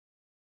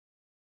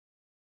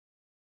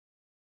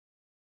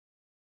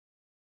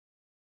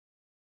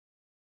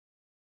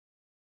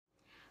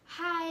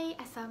Hi,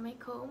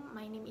 Assalamualaikum.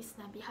 My name is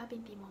Nabiha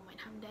binti Muhammad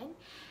Hamdan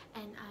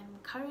and I'm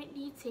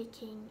currently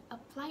taking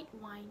Applied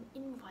Wine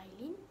in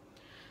Violin.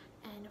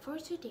 And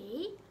for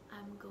today,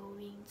 I'm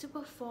going to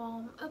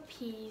perform a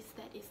piece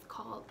that is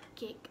called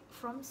Gigue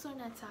from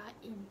Sonata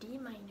in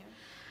D minor.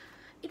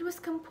 It was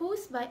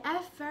composed by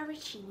F.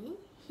 Veracini.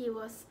 He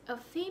was a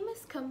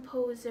famous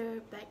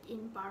composer back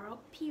in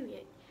Baroque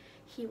period.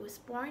 He was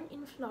born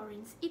in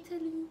Florence,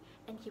 Italy,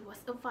 and he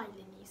was a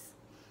violinist.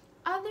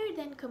 Other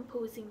than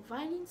composing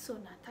violin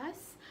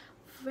sonatas,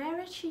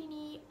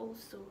 Veracini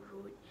also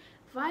wrote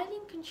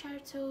violin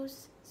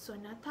concertos,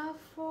 sonata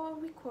for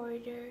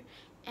recorder,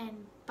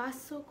 and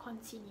basso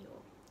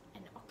continuo,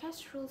 an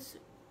orchestral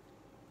suite.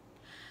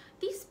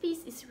 This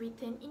piece is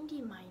written in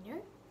D minor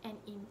and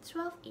in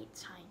 12/8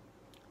 time.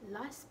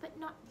 Last but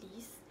not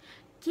least,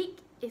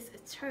 gigue is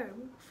a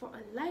term for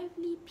a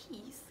lively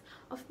piece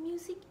of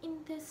music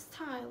in the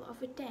style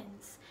of a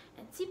dance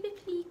and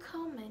typically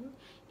common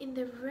in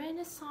the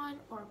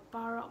Renaissance or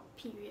Baroque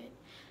period,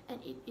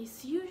 and it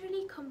is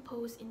usually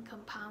composed in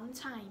compound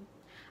time.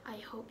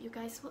 I hope you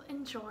guys will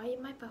enjoy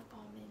my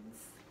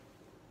performance.